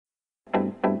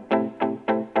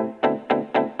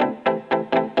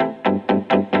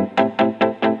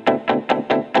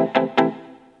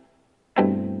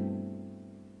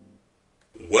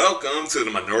to the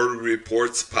Minority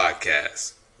Reports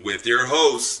podcast with your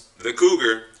hosts, the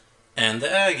Cougar and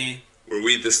the Aggie, where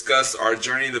we discuss our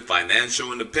journey to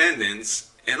financial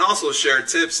independence and also share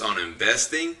tips on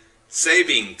investing,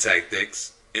 saving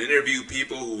tactics, and interview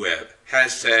people who have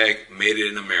hashtag made it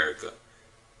in America.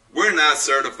 We're not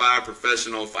certified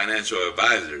professional financial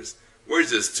advisors. We're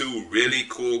just two really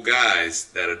cool guys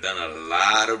that have done a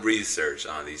lot of research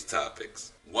on these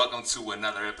topics. Welcome to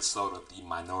another episode of the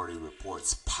Minority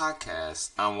Reports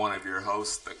podcast. I'm one of your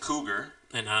hosts, the Cougar.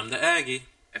 And I'm the Aggie.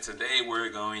 And today we're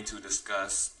going to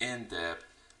discuss in depth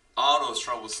all those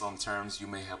troublesome terms you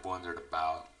may have wondered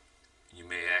about, you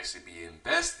may actually be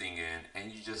investing in,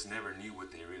 and you just never knew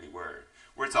what they really were.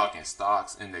 We're talking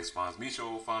stocks, index funds,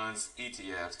 mutual funds,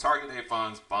 ETFs, target date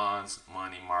funds, bonds,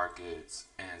 money markets,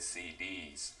 and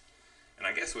CDs. And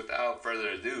I guess without further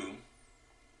ado,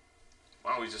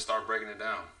 why don't we just start breaking it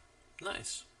down?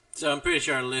 Nice. So I'm pretty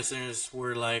sure our listeners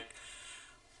were like,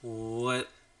 what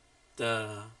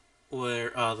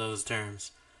are all those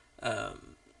terms?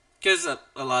 Because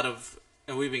a lot of,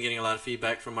 and we've been getting a lot of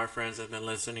feedback from our friends that have been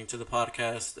listening to the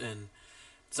podcast, and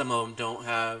some of them don't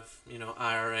have,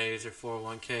 IRAs or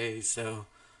 401ks, so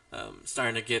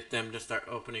starting to get them to start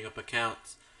opening up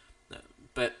accounts.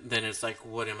 But then it's like,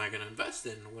 what am I going to invest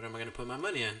in? What am I going to put my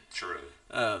money in? True.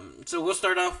 So we'll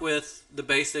start off with the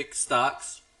basic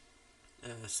stocks.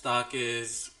 Stock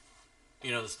is,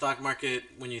 the stock market.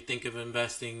 When you think of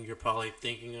investing, you're probably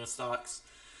thinking of stocks.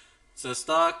 So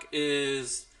stock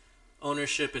is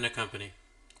ownership in a company.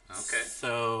 Okay.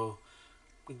 So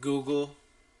Google,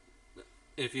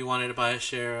 if you wanted to buy a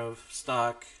share of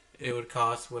stock, it would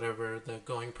cost whatever the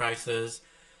going price is.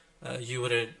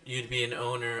 You'd be an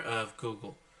owner of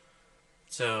Google.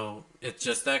 So it's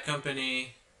just that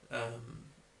company,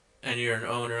 and you're an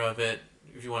owner of it.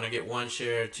 If you want to get 1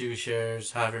 share, 2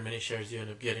 shares, however many shares you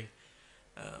end up getting.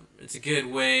 It's a good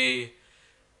way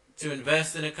to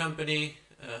invest in a company,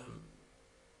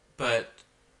 but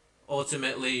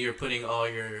ultimately you're putting all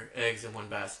your eggs in one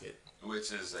basket.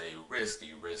 Which is a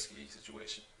risky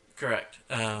situation. Correct.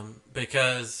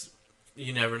 Because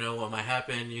you never know what might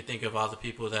happen. You think of all the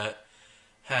people that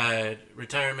had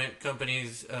retirement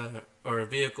companies or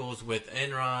vehicles with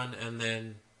Enron, and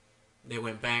then they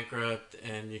went bankrupt,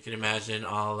 and you can imagine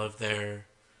all of their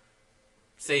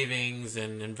savings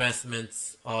and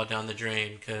investments all down the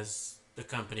drain because the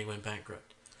company went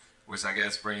bankrupt. Which I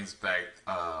guess brings back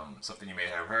something you may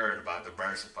have heard about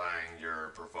diversifying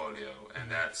your portfolio, and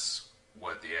that's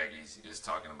what the Aggies is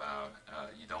talking about.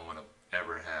 You don't want to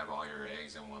ever have all your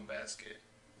eggs in one basket.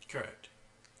 Correct.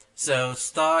 So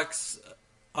stocks,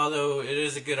 although it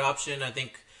is a good option, I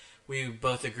think we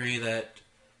both agree that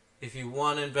if you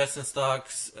want to invest in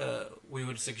stocks, we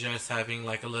would suggest having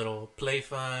like a little play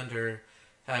fund or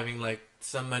having like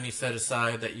some money set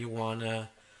aside that you want to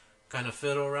kind of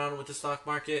fiddle around with the stock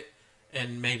market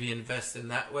and maybe invest in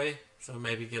that way. So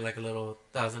maybe get like a little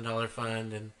 $1,000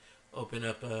 fund and open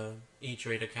up a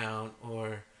E-Trade account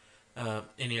or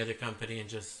any other company and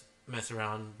just mess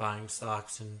around buying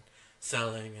stocks and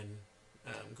selling and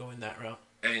going that route.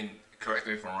 And correct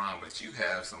me if I'm wrong, but you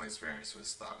have some experience with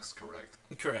stocks, correct?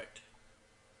 Correct.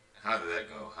 How did that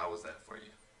go? How was that for you?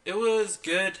 It was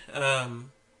good.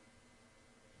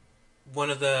 One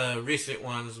of the recent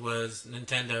ones was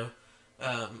Nintendo.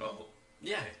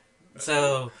 Yeah.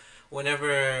 So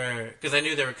whenever, because I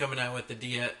knew they were coming out with the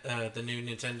new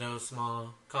Nintendo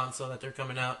small console that they're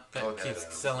coming out that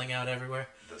keeps selling out everywhere.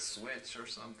 The Switch or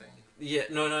something? Yeah,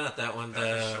 no, not that one.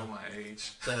 Show my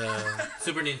age. The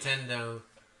Super Nintendo,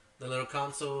 the little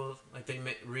console, like they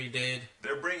redid.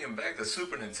 They're bringing back the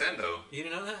Super Nintendo. You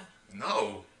didn't know that?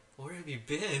 No. Where have you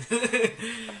been?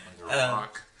 Under a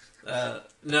rock.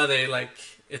 No,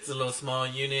 it's a little small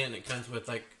unit and it comes with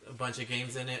like a bunch of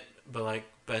games in it, but like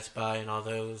Best Buy and all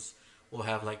those will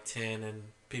have like 10 and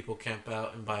people camp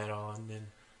out and buy it all and then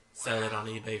sell it on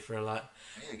eBay for a lot.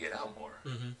 I need to get out more.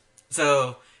 Mm-hmm.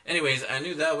 So, anyways, I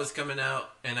knew that was coming out,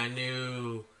 and I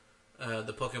knew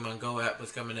the Pokemon Go app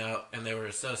was coming out, and they were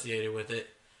associated with it.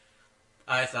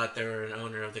 I thought they were an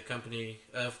owner of the company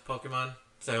of Pokemon,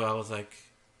 so I was like,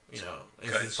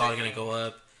 it's probably going to go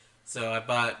up. So I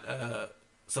bought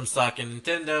some stock in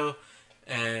Nintendo,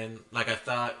 and like I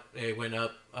thought, it went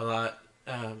up a lot.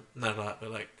 Not a lot,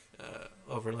 but like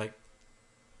over like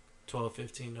 $12,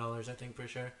 $15, I think, per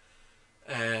share.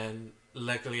 And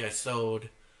luckily I sold.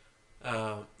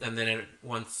 And then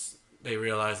once they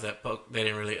realized that they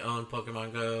didn't really own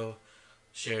Pokemon Go,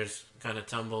 shares kind of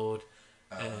tumbled.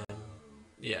 And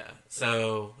yeah,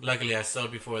 so luckily I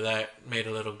sold before that, made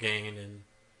a little gain, and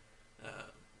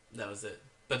that was it.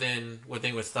 But then one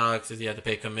thing with stocks is you have to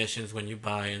pay commissions when you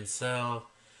buy and sell.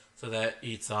 So that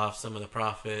eats off some of the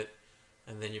profit,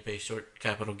 and then you pay short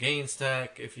capital gains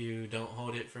tax if you don't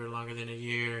hold it for longer than a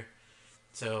year.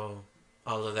 So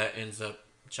all of that ends up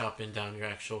chopping down your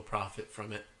actual profit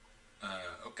from it.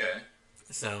 Okay.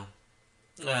 So,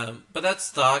 but that's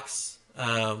stocks.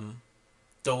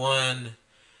 The one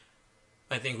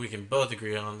I think we can both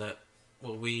agree on that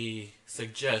what we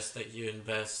suggest that you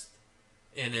invest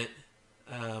in it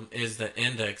is the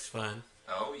index fund.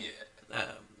 Oh, yeah.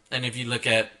 And if you look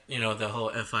at, the whole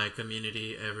FI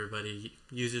community, everybody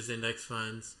uses index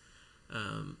funds.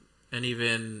 And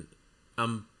even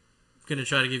I'm going to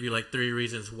try to give you like 3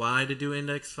 reasons why to do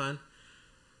index fund.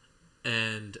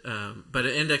 And but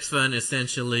an index fund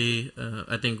essentially,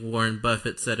 I think Warren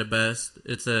Buffett said it best.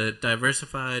 It's a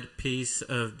diversified piece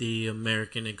of the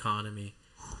American economy.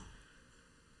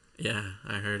 Yeah,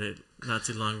 I heard it not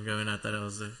too long ago, and I thought it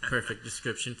was a perfect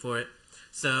description for it.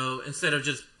 So instead of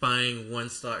just buying one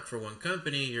stock for one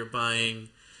company, you're buying,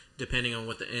 depending on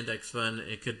what the index fund,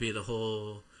 it could be the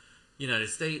whole United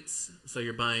States. So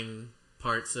you're buying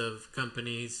parts of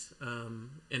companies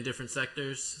in different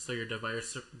sectors, so you're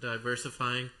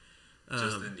diversifying.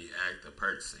 Just in the act of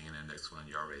purchasing an index fund,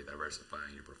 you're already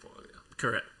diversifying your portfolio.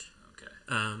 Correct. Okay.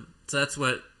 So that's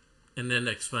what an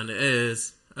index fund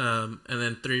is. And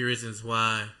then 3 reasons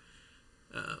why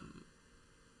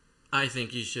I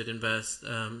think you should invest,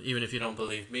 even if you don't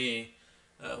believe me.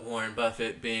 Warren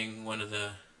Buffett being one of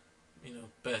the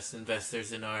best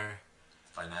investors in our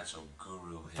Financial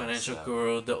guru himself. Financial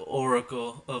guru, the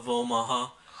Oracle of Omaha.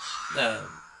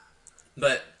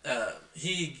 But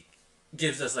he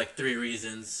gives us like 3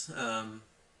 reasons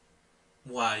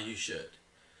why you should.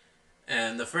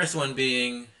 And the first one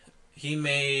being, he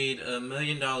made $1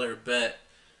 million bet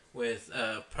with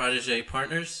Protege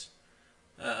Partners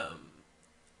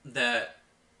that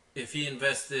if he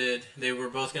invested, they were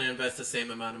both going to invest the same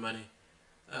amount of money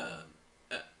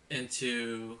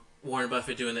into Warren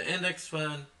Buffett doing the index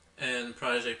fund and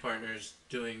Protege Partners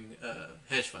doing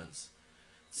hedge funds.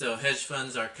 So hedge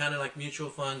funds are kind of like mutual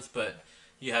funds, but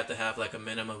you have to have like a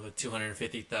minimum of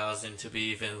 $250,000 to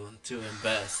be even to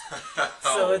invest.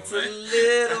 So it's a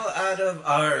little out of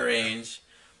our range,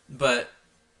 but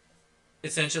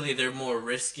essentially they're more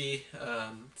risky.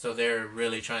 So they're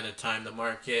really trying to time the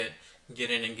market,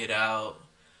 get in and get out.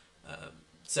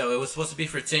 So it was supposed to be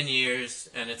for 10 years,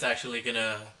 and it's actually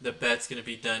the bet's gonna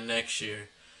be done next year.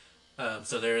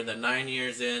 So they're the 9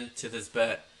 years into this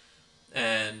bet,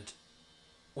 and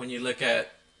when you look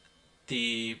at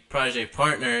the Project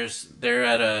Partners, they're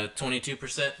at a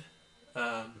 22%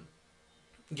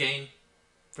 gain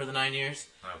for the 9 years.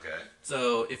 Okay.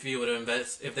 So if you would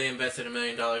if they invested $1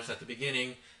 million at the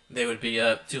beginning, they would be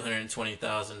up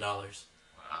 $220,000.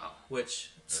 Wow.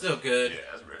 Which still good. Yeah,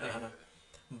 that's really good.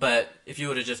 But if you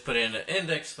would have just put it in an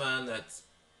index fund that's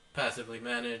passively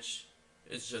managed,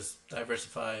 it's just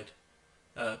diversified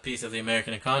piece of the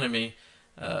American economy.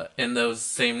 In those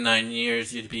same 9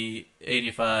 years, you'd be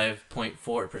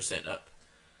 85.4% up.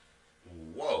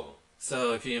 Whoa.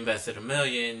 So if you invested $1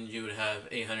 million, you would have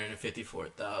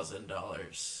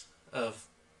 $854,000 of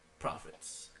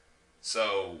profits.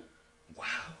 So,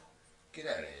 wow. Get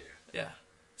out of here. Yeah.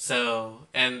 So,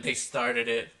 and they started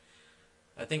it,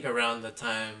 I think, around the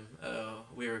time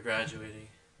we were graduating.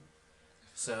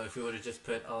 So if we would have just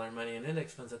put all our money in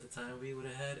index funds at the time, we would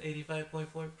have had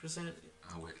 85.4%.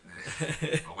 I wish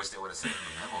they would have sent a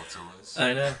memo to us.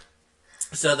 I know.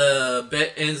 So the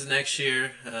bet ends next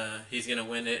year. He's going to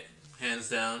win it, hands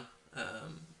down.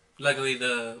 Luckily,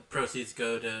 the proceeds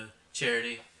go to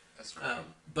charity. That's right.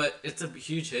 But it's a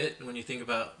huge hit when you think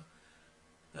about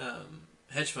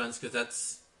hedge funds, because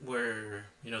that's where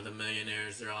the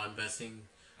millionaires, they're all investing,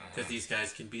 because these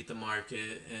guys can beat the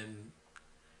market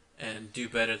and do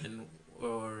better than,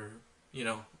 or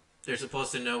they're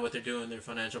supposed to know what they're doing. They're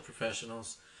financial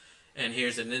professionals, and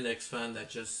here's an index fund that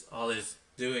just all is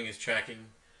doing is tracking,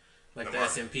 like the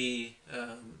S&P,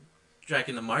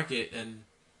 tracking the market, and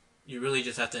you really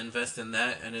just have to invest in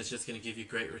that, and it's just going to give you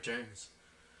great returns.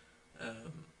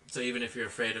 So even if you're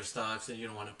afraid of stocks and you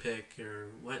don't want to pick or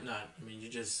whatnot, I mean, you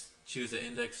just choose an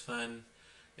index fund.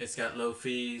 It's got low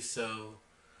fees, so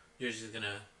you're just going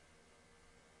to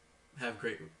have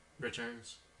great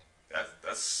returns.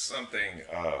 That's something,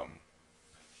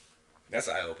 that's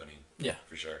eye-opening. Yeah.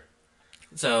 For sure.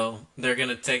 So they're going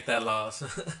to take that loss,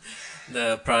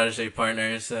 the Protege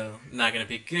Partners, so not going to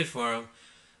be good for them.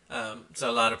 So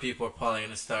a lot of people are probably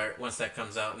going to start, once that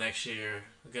comes out next year,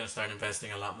 we're going to start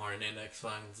investing a lot more in index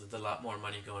funds with a lot more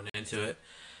money going into it.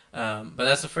 But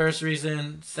that's the first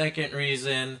reason. Second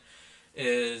reason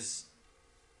is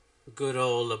good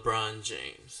old LeBron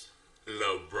James.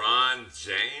 LeBron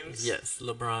James? Yes,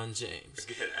 LeBron James.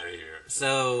 Get out of here.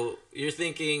 So you're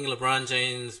thinking LeBron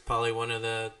James, probably one of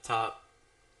the top.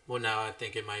 Well, now I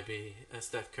think it might be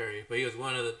Steph Curry, but he was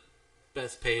one of the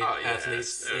best paid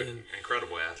athletes.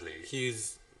 Incredible athlete.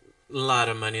 He's a lot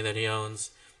of money that he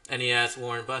owns. And he asked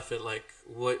Warren Buffett, like,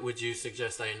 what would you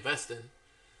suggest I invest in?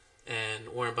 And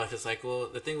Warren Buffett's like, well,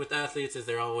 the thing with athletes is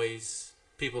they're always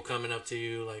people coming up to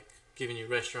you, like, giving you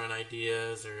restaurant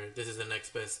ideas or this is the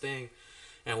next best thing.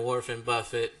 And Warren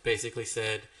Buffett basically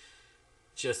said,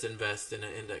 just invest in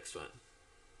an index fund.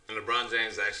 And LeBron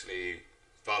James actually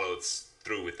followed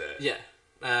through with that. Yeah.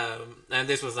 And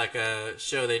this was like a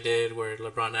show they did where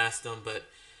LeBron asked him, but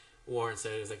Warren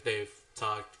said it was like they've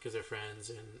talked because they're friends.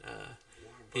 And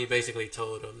he basically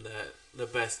told him that the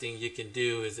best thing you can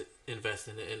do is invest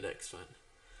in an index fund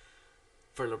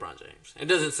for LeBron James. It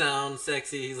doesn't sound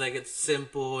sexy. He's like, it's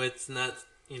simple. It's not,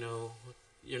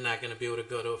 you're not going to be able to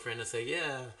go to a friend and say,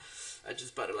 yeah, I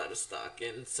just bought a lot of stock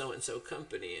in so-and-so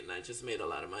company and I just made a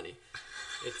lot of money.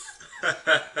 It's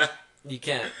you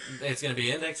can't. It's going to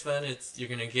be index fund. You're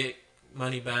going to get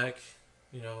money back.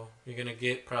 You're going to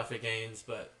get profit gains,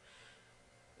 but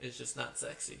it's just not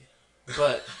sexy.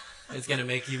 But it's going to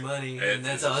make you money, and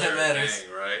that's all that matters.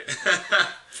 Thing, right?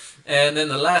 And then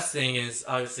the last thing is,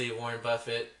 obviously, Warren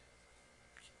Buffett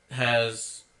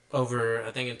has over,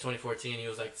 I think in 2014, he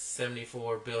was like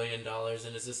 $74 billion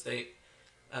in his estate.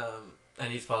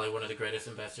 And he's probably one of the greatest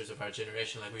investors of our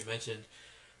generation, like we mentioned.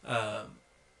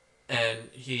 And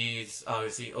he's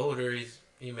obviously older.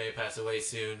 He may pass away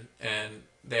soon. And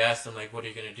they asked him, like, what are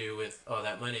you going to do with all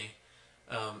that money?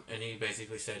 And he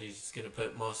basically said he's going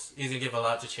to give a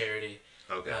lot to charity.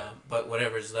 Okay. But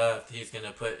whatever's left, he's going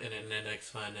to put in an index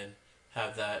fund and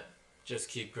have that just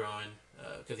keep growing.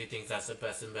 Because he thinks that's the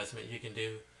best investment you can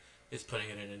do, is putting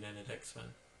it in an index fund.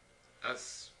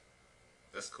 That's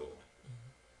cool.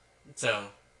 So,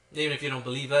 even if you don't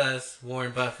believe us,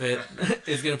 Warren Buffett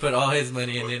is going to put all his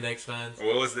money in index funds.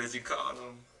 What was that you called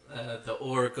him? The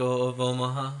Oracle of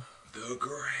Omaha. The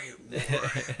Great Warren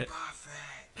Buffett.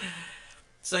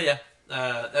 So, yeah,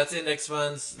 that's index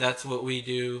funds. That's what we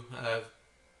do.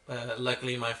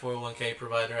 Luckily, my 401k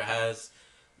provider has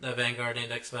the Vanguard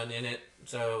index fund in it.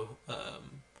 So,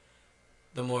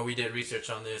 the more we did research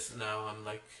on this, now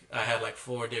I had like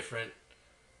 4 different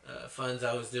funds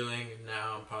I was doing.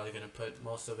 Now I'm probably going to put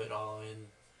most of it all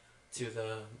into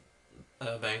the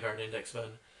Vanguard index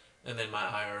fund, and then my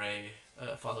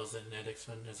IRA follows an index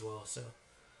fund as well. So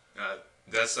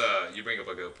that's you bring up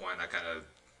a good point. I kind of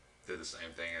did the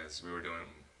same thing as we were doing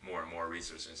more and more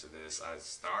research into this. I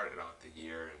started out the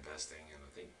year investing in I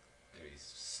think maybe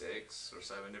 6 or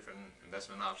 7 different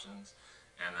investment options,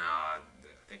 and I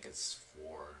think it's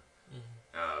 4.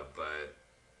 Mm-hmm. But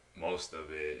most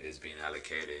of it is being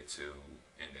allocated to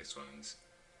index funds,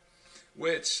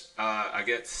 which I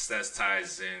guess that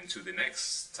ties into the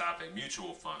next topic,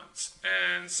 mutual funds.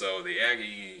 And so the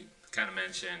Aggie kind of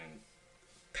mentioned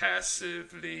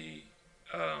passive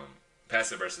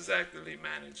versus actively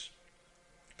managed.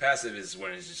 Passive is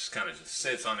when it just kind of just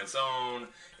sits on its own.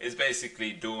 It's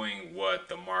basically doing what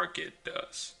the market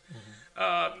does.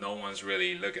 Mm-hmm. No one's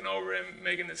really looking over it,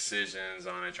 making decisions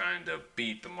on it, trying to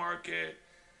beat the market.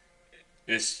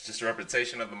 It's just a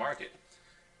representation of the market.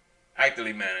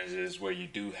 Actively managed is where you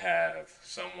do have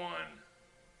someone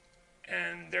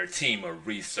and their team of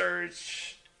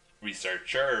researchers,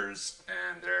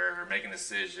 and they're making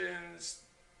decisions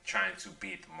trying to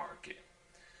beat the market.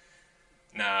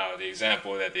 Now, the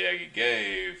example that the Aggie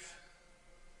gave,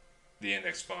 the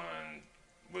index fund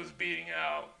was beating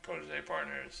out protege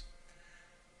partners.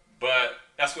 But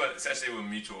that's what essentially what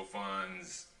mutual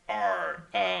funds are.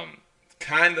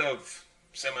 Kind of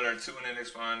similar to an index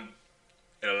fund.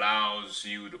 It allows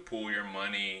you to pool your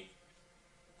money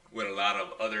with a lot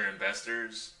of other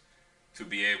investors to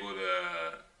be able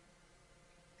to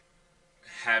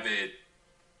have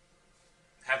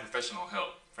professional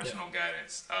help, professional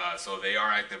guidance. So they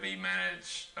are actively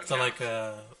managed. So like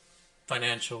a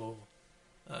financial,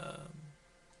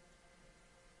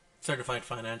 certified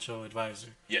financial advisor.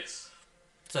 Yes.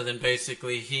 So then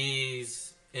basically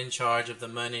he's in charge of the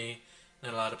money,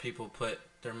 and a lot of people put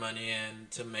their money in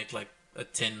to make like a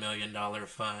 $10 million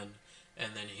fund,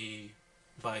 and then he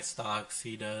buys stocks,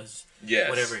 he does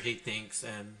whatever he thinks,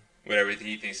 and whatever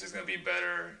he thinks is going to be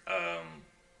better,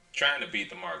 trying to beat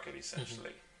the market essentially.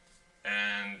 Mm-hmm.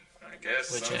 And I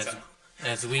guess which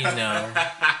as we know,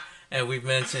 and we've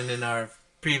mentioned in our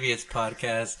previous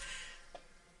podcast,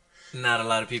 not a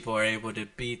lot of people are able to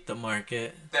beat the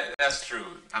market. That's true.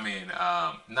 I mean,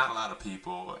 not a lot of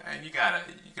people, and you gotta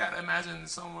imagine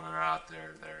somewhere out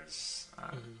there there's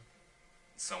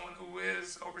someone who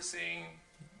is overseeing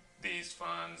these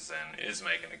funds and is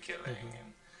making a killing.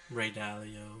 And Ray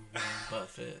Dalio, Warren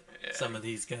Buffett, some of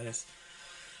these guys.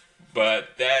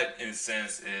 But that, in a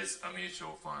sense, is a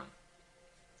mutual fund.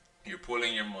 You're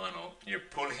pulling your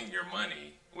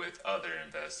money with other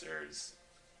investors,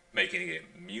 making it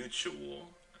mutual.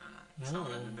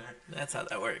 That's how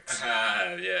that works.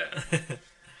 Yeah.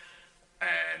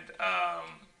 And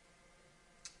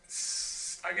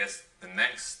I guess the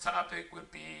next topic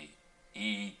would be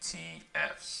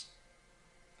ETFs.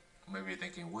 Maybe you're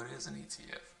thinking, what is an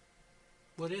ETF?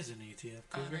 What is an ETF?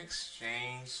 An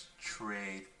exchange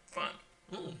trade fund.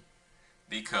 Mm.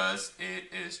 Because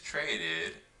it is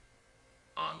traded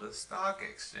on the stock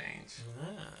exchange.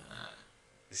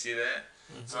 You see that?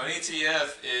 Mm-hmm. So an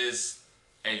ETF is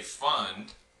a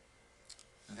fund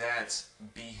that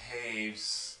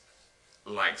behaves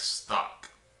like stock.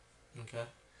 Okay.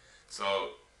 So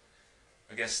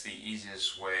I guess the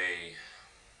easiest way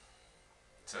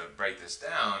to break this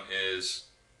down is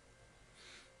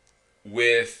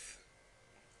with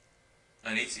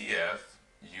an ETF,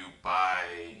 you're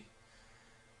buying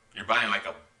like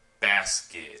a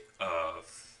basket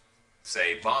of,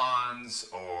 say, bonds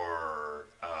or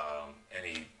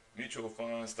any mutual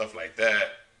funds, stuff like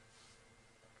that,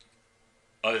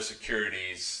 other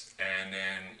securities, and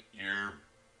then you're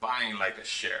buying like a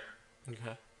share.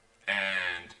 Okay.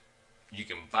 And you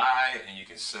can buy and you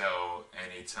can sell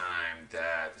anytime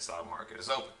that the stock market is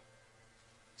open.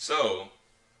 So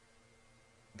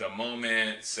the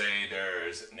moment, say,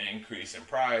 there's an increase in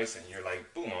price and you're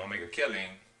like, boom, I'll make a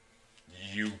killing,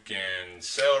 you can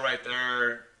sell right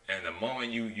there. And the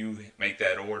moment you make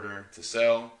that order to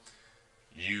sell,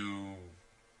 you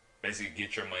basically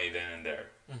get your money then and there.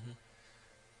 Mm-hmm.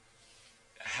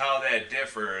 How that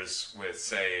differs with,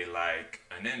 say, like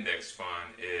an index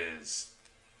fund is,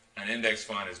 an index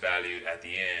fund is valued at the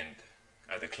end,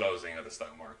 at the closing of the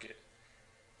stock market.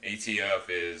 ETF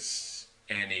is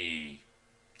any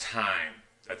time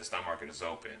that the stock market is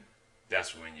open.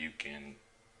 That's when you can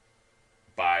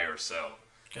buy or sell.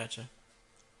 Gotcha.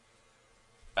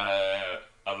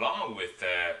 Along with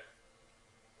that,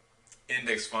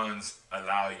 index funds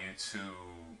allow you to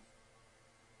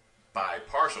buy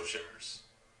partial shares.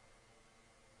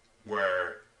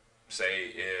 Where,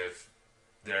 say, if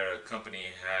their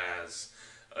company has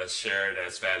a share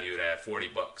that's valued at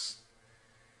 $40,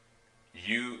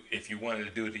 if you wanted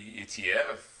to do the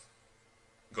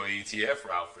go ETF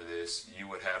route for this, you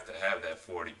would have to have that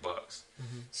 $40.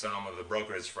 Mm-hmm. Some of the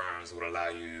brokerage firms would allow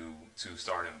you to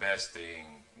start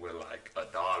investing with like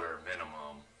 $1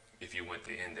 minimum if you went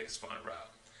the index fund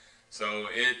route. So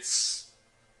it's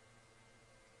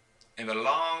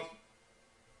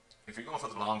if you're going for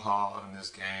the long haul in this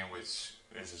game, which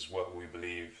this is what we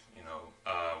believe,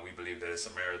 we believe that it's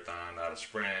a marathon, not a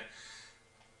sprint.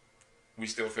 We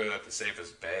still feel that the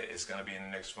safest bet is going to be an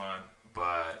index fund,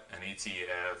 but an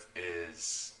ETF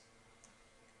is,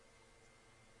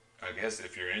 I guess,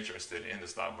 if you're interested in the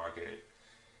stock market,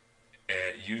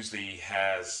 it usually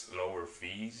has lower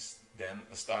fees than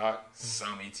a stock. Mm-hmm.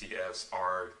 Some ETFs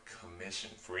are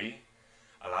commission free.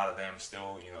 A lot of them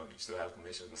still, you still have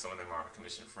commissions, but some of them are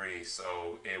commission free.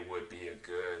 So it would be a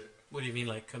good. What do you mean,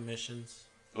 like commissions?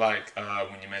 Like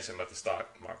when you mentioned about the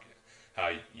stock market,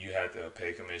 how you had to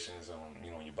pay commissions on,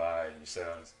 when you buy and you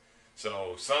sell.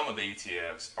 So some of the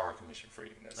ETFs are commission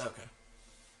free. Okay.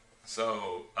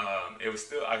 So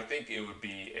I think it would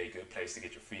be a good place to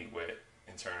get your feet wet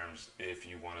in terms if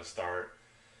you want to start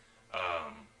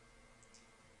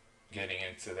getting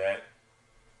into that.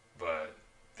 But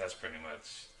that's pretty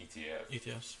much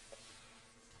ETFs.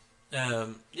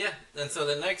 Yeah, and so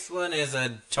the next one is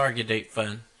a target date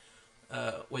fund,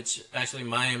 which actually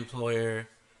my employer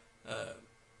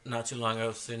not too long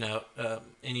ago sent out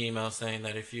an email saying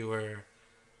that if you were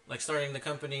like starting the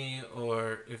company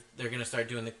or if they're going to start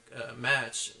doing the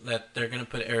match, that they're going to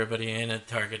put everybody in a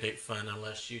target date fund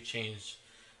unless you change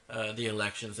the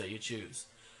elections that you choose.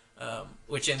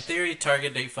 Which in theory,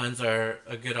 target date funds are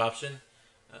a good option.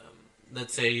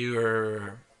 Let's say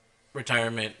your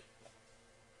retirement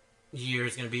year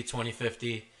is going to be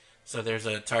 2050. So there's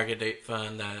a target date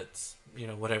fund that's,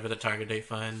 whatever the target date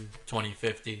fund,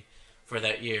 2050 for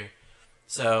that year.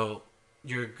 So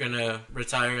you're going to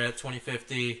retire at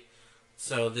 2050.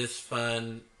 So this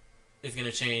fund is going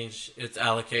to change its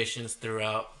allocations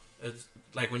throughout. It's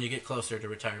like when you get closer to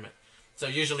retirement. So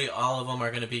usually all of them are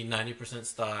going to be 90%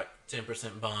 stock,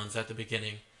 10% bonds at the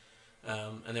beginning.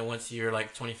 And then once you're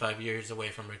like 25 years away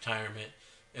from retirement,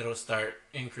 it'll start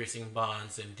increasing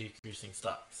bonds and decreasing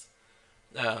stocks.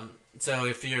 So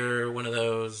if you're one of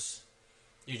those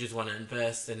you just want to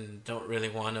invest and don't really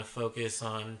want to focus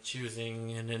on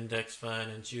choosing an index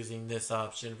fund and choosing this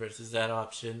option versus that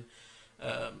option.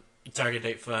 Target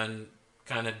date fund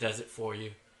kind of does it for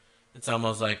you. It's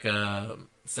almost like a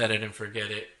set it and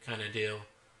forget it kind of deal.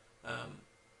 Um,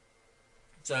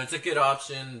 so it's a good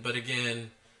option, but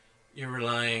again, you're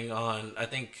relying on, I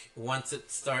think once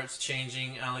it starts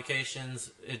changing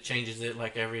allocations, it changes it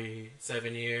like every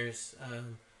 7 years.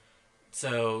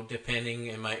 So depending,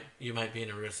 you might be in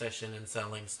a recession and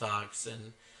selling stocks,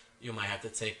 and you might have to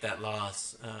take that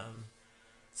loss.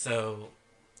 So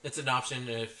it's an option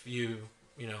if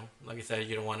like I said,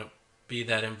 you don't want to be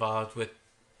that involved with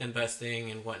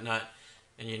investing and whatnot,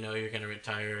 and you're going to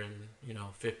retire in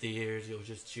 50 years. You'll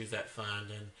just choose that fund,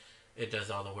 and it does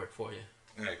all the work for you.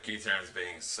 Yeah, key terms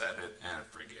being set it and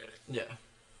forget it. Yeah.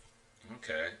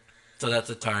 Okay. So that's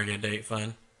a target date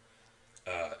fund.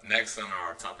 Next on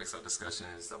our topics of discussion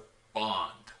is the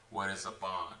bond. What is a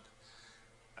bond?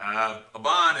 A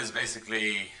bond is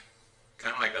basically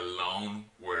kind of like a loan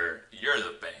where you're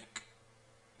the bank.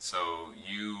 So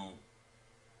you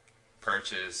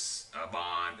purchase a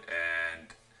bond, and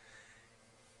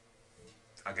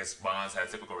I guess bonds have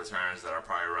typical returns that are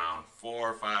probably around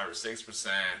 4, 5, or 6%.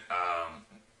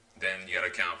 Then you got to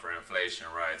account for inflation,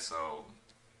 right? So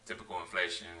typical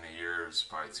inflation in a year is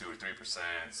probably 2 or 3%.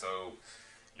 So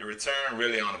your return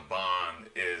really on a bond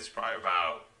is probably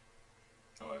about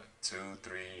 2,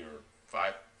 3, or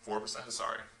 5, 4%.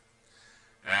 Sorry.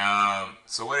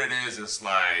 So what it is, it's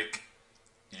like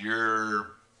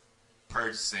you're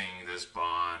purchasing this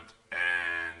bond,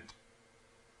 and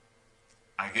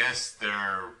I guess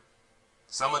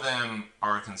some of them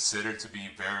are considered to be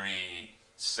very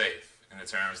safe in the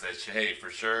terms that hey, for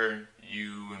sure,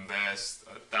 you invest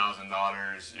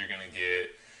 $1,000, you're gonna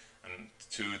get a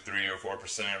 2, 3, or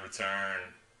 4% return.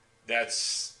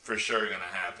 That's for sure gonna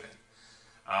happen.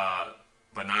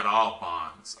 But not all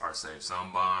bonds are safe.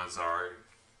 Some bonds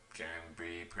can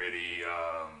be pretty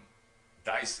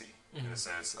dicey in a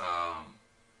sense.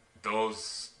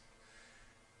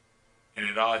 And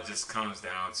it all just comes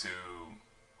down to,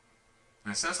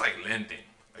 in a sense, like lending.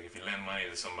 Like if you lend money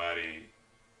to somebody,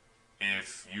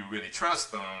 if you really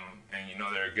trust them and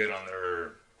they're good on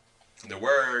their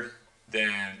word,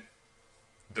 then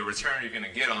the return you're going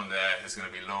to get on that is going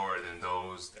to be lower than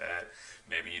those that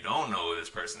maybe you don't know this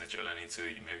person that you're lending to.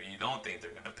 Maybe you don't think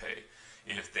they're going to pay.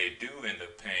 If they do end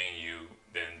up paying you,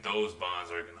 then those bonds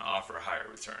are going to offer higher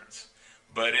returns.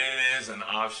 But it is an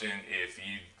option if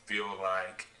you feel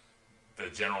like the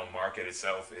general market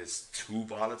itself is too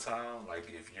volatile. Like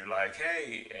if you're like,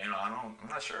 hey, I'm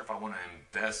not sure if I want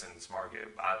to invest in this market.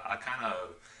 I kind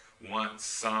of want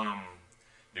some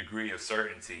degree of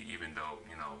certainty, even though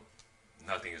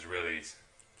nothing is really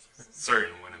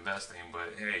certain when investing.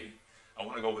 But hey, I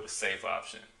want to go with a safe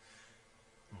option.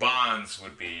 Bonds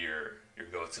would be your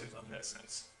go-to in that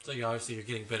sense. So you're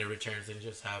getting better returns than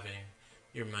just having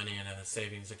your money in a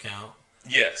savings account.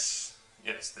 Yes,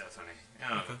 definitely.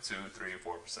 Okay. 2, 3,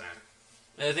 4%.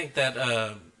 I think that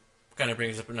kind of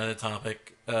brings up another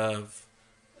topic of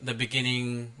the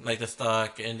beginning, like the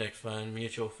stock, index fund,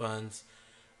 mutual funds.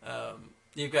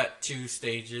 You've got 2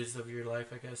 stages of your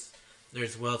life, I guess.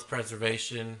 There's wealth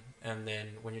preservation, and then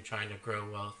when you're trying to grow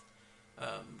wealth.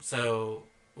 So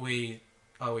we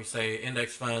always say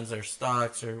index funds or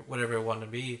stocks or whatever it want to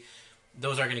be,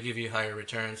 those are going to give you higher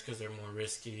returns because they're more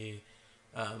risky.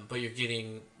 But you're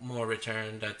getting more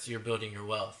return. You're building your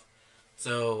wealth.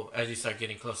 So as you start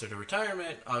getting closer to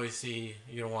retirement, obviously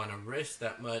you don't want to risk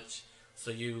that much.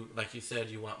 So like you said,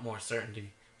 you want more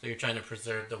certainty. So you're trying to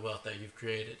preserve the wealth that you've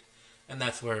created, and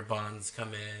that's where bonds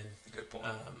come in. Good point.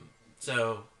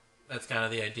 So that's kind of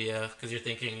the idea, because you're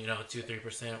thinking,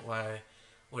 2-3%. Why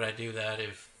would I do that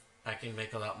if I can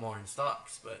make a lot more in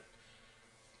stocks? But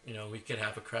we could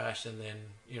have a crash, and then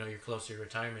you're close to your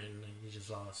retirement, and you just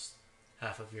lost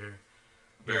half of your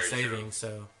savings.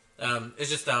 True. So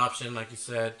it's just the option, like you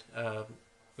said.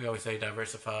 We always say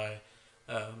diversify,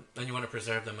 and you want to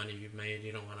preserve the money you've made.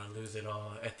 You don't want to lose it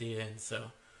all at the end.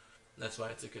 So that's why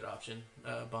it's a good option.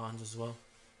 Bonds as well.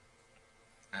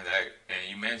 And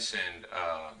you mentioned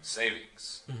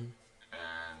savings, mm-hmm.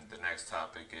 and the next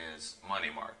topic is money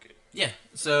market. Yeah.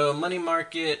 So money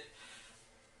market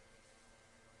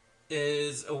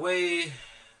is a way,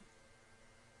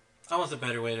 almost a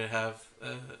better way to have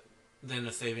than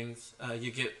a savings.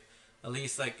 You get at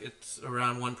least it's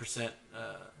around 1%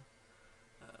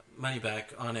 money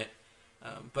back on it,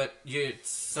 but it's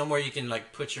somewhere you can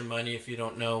put your money if you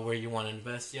don't know where you want to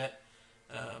invest yet.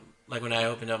 Like when I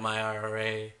opened up my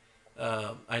IRA,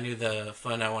 I knew the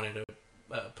fund I wanted to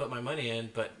put my money in,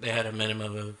 but they had a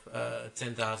minimum of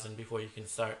 10,000 before you can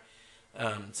start.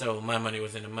 So my money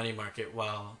was in a money market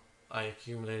while I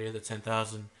accumulated the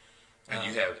 10,000. And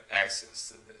you have access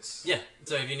to this. Yeah.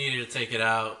 So if you needed to take it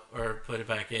out or put it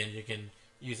back in, you can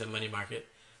use a money market.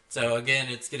 So again,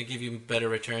 it's going to give you better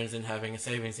returns than having a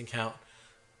savings account,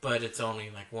 but it's only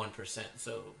like 1%.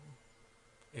 So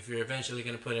if you're eventually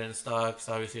going to put it in stocks,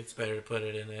 obviously it's better to put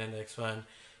it in an index fund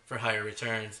for higher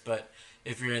returns. But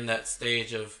if you're in that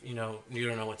stage of, you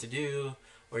don't know what to do,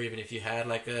 or even if you had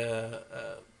like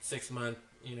a 6-month,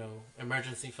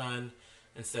 emergency fund,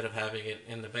 instead of having it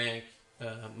in the bank,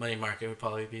 money market would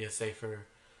probably be a safer,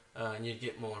 and you'd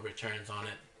get more returns on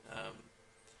it.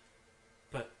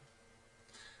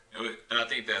 And I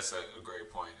think that's a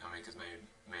great point. I mean, because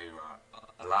maybe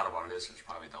a lot of our listeners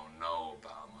probably don't know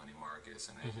about money markets,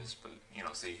 and they just,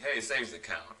 see, hey, savings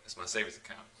account. It's my savings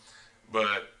account.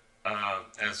 But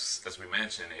as we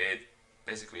mentioned, it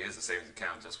basically is a savings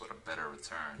account just with a better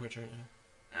return.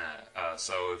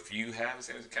 So if you have a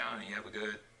savings account and you have a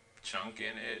good chunk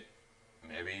in it,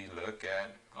 maybe look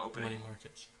at opening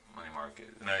money market.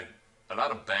 And then a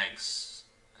lot of banks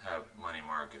have money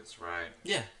markets, right?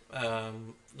 Yeah,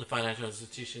 the financial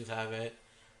institutions have it.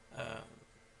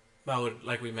 But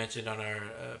like we mentioned on our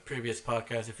previous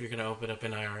podcast, if you're going to open up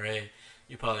an IRA,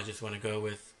 you probably just want to go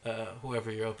with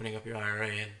whoever you're opening up your IRA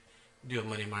and do a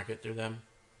money market through them.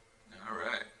 All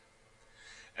right.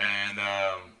 And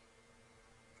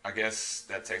I guess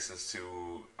that takes us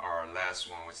to our last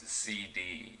one, which is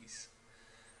CDs.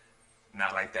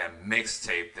 Not like that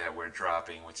mixtape that we're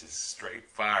dropping, which is straight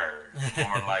fire.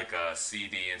 More like a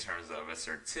CD in terms of a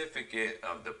certificate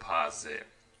of deposit.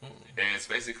 It's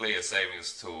basically a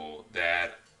savings tool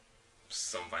that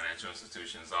some financial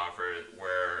institutions offer,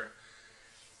 where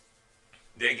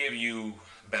they give you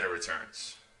better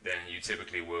returns than you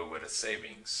typically would with a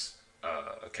savings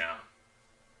account.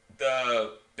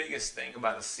 The biggest thing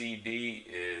about a CD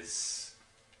is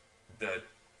the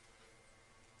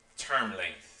term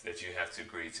length that you have to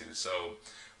agree to. So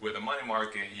with a money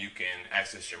market, you can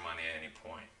access your money at any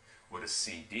point. With a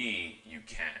CD, you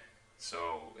can't.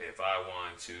 So if I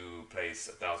want to place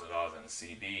 $1,000 in a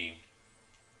CD,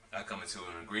 I come into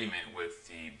an agreement with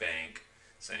the bank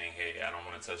saying, hey, I don't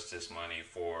want to touch this money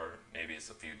for maybe it's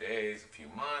a few days, a few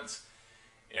months.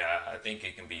 Yeah, I think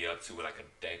it can be up to like a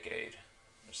decade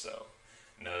or so.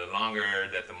 Now, the longer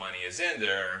that the money is in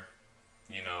there,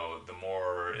 the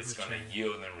more it's going to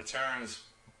yield in returns.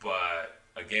 But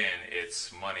again,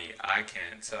 it's money I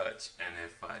can't touch. And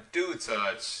if I do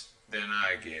touch, then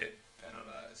I get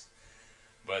penalized.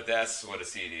 But that's what a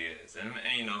CD is. And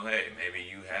hey, maybe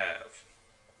you have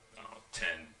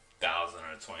 $10,000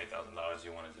 or $20,000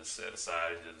 you want to just set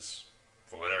aside, just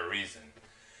for whatever reason.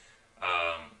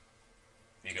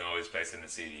 You can always place it in a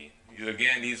CD.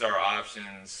 Again, these are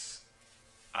options.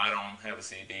 I don't have a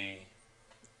CD.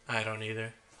 I don't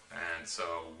either. And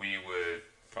so we would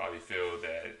probably feel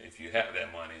that if you have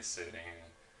that money sitting,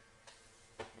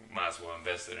 you might as well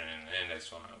invest it in an index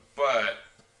fund. But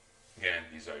again,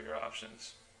 these are your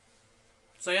options.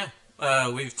 So yeah,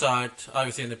 we've talked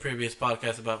obviously in the previous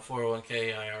podcast about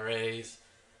 401k IRAs,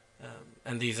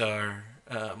 and these are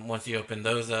once you open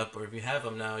those up, or if you have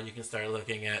them now, you can start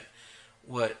looking at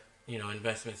what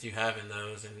investments you have in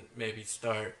those, and maybe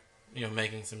start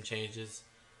making some changes.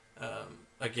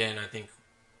 Again, I think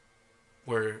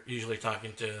we're usually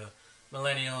talking to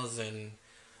millennials and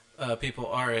people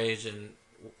our age, and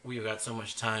we've got so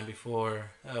much time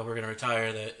before we're going to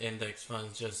retire that index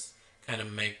funds just kind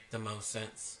of make the most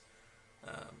sense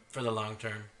for the long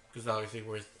term, because obviously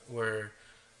we're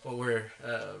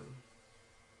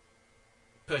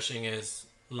pushing is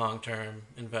long term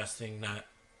investing, not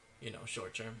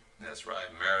short term. That's right,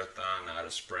 marathon, not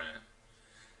a sprint.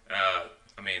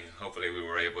 Hopefully we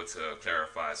were able to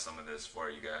clarify some of this for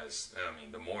you guys.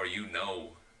 The more you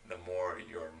know, the more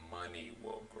your money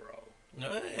will grow.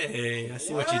 Hey, I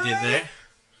see what you did there.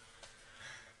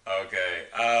 Okay.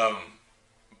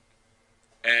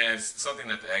 And something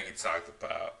that the Aggie talked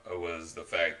about was the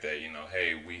fact that,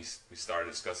 hey, we started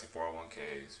discussing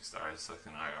 401ks, we started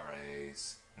discussing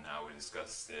IRAs, now we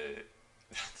discussed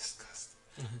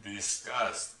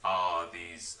all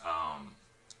these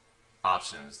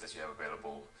options that you have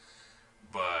available.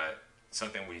 But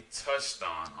something we touched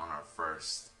on our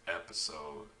first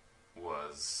episode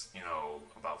was,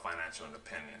 about financial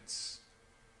independence.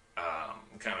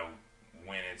 We kind of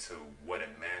went into what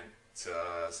it meant to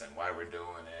us and why we're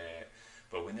doing it,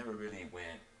 but we never really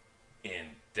went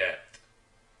in depth.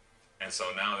 And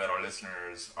so now that our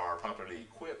listeners are properly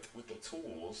equipped with the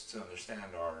tools to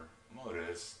understand our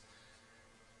motives,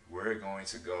 we're going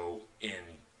to go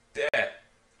in depth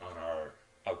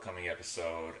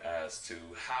episode as to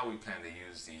how we plan to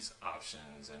use these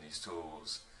options and these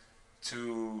tools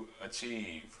to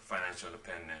achieve financial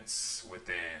independence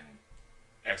within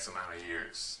X amount of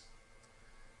years.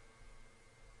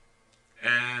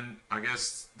 And I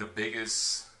guess the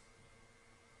biggest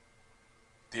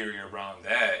theory around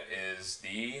that is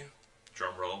the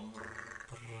drum roll,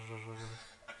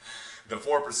 the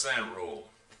 4% rule.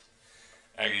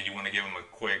 Aggie, you want to give them a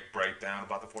quick breakdown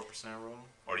about the 4% rule,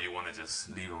 or do you want to just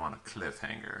leave them on a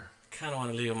cliffhanger? Kind of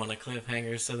want to leave them on a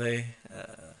cliffhanger so they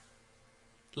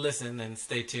listen and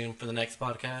stay tuned for the next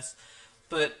podcast.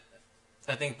 But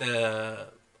I think the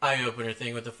eye-opener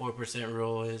thing with the 4%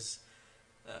 rule is,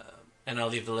 and I'll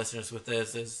leave the listeners with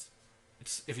this, is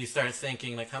if you start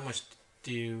thinking, like, how much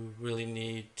do you really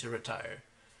need to retire?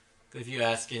 If you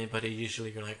ask anybody,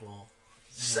 usually you're like, well,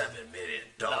 $7 million.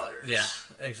 Yeah,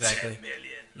 exactly. 10 million.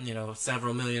 You know,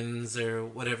 several millions or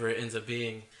whatever it ends up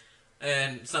being.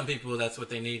 And some people, that's what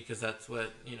they need because that's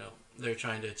what, you know, they're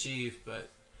trying to achieve. But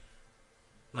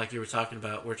like you were talking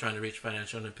about, we're trying to reach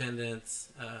financial independence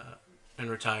and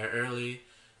retire early,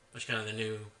 which kind of the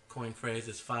new coin phrase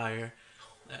is FIRE.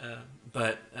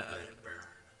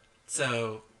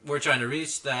 So we're trying to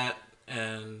reach that,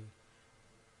 and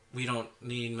we don't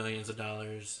need millions of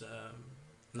dollars,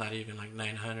 not even like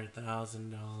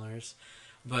 $900,000.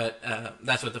 But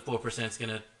that's what the 4% is going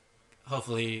to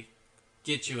hopefully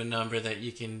get you a number that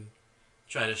you can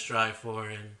try to strive for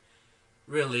and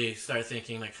really start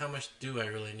thinking, like, how much do I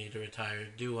really need to retire?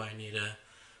 Do I need to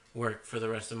work for the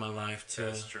rest of my life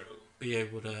to be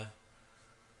able to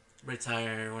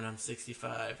retire when I'm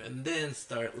 65 and then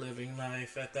start living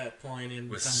life at that point in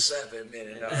with $7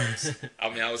 million. I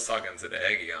mean, I was talking to the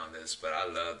Aggie on this, but I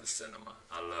love the cinema.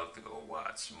 I love to go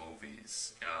watch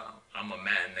movies. I'm a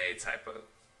matinee type of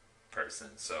person,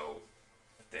 so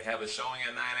if they have a showing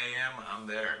at 9 a.m., I'm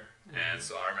there. Mm-hmm. And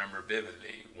so I remember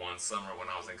vividly one summer when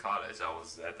I was in college, I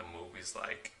was at the movies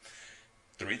like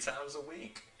 3 times a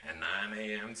week at 9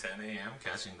 a.m., 10 a.m.,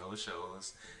 catching those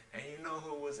shows. And you know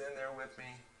who was in there with me?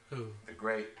 Who? The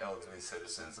great elderly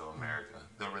citizens of America,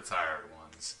 the retired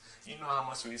ones. You know how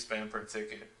much we spend per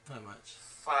ticket? How much?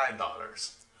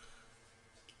 $5.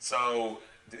 So,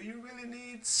 do you really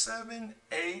need 7,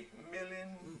 8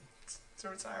 million to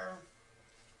retire?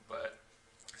 But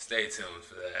stay tuned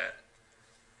for that.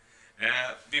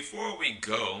 And before we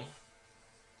go,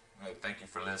 thank you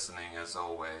for listening as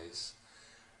always.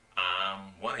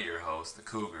 I'm one of your hosts, the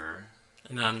Cougar.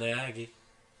 And I'm the Aggie.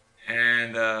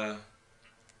 And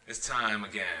it's time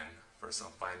again for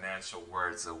some financial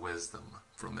words of wisdom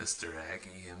from Mr.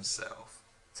 Aggie himself.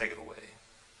 Take it away.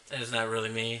 And it's not really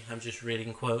me. I'm just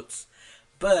reading quotes.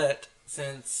 But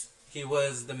since he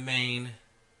was the main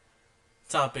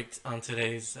topic on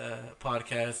today's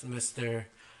podcast, Mr.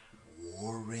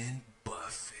 Warren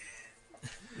Buffett.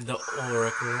 The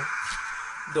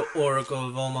Oracle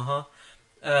of Omaha.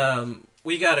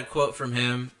 We got a quote from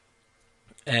him,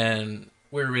 and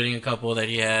we were reading a couple that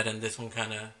he had, and this one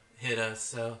kind of hit us,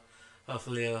 so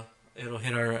hopefully it'll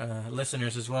hit our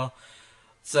listeners as well.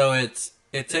 So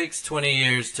it takes 20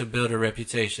 years to build a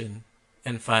reputation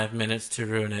and 5 minutes to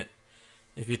ruin it.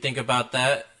 If you think about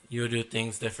that, you'll do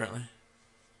things differently.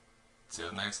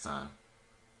 Till next time,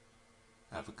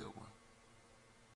 have a good one.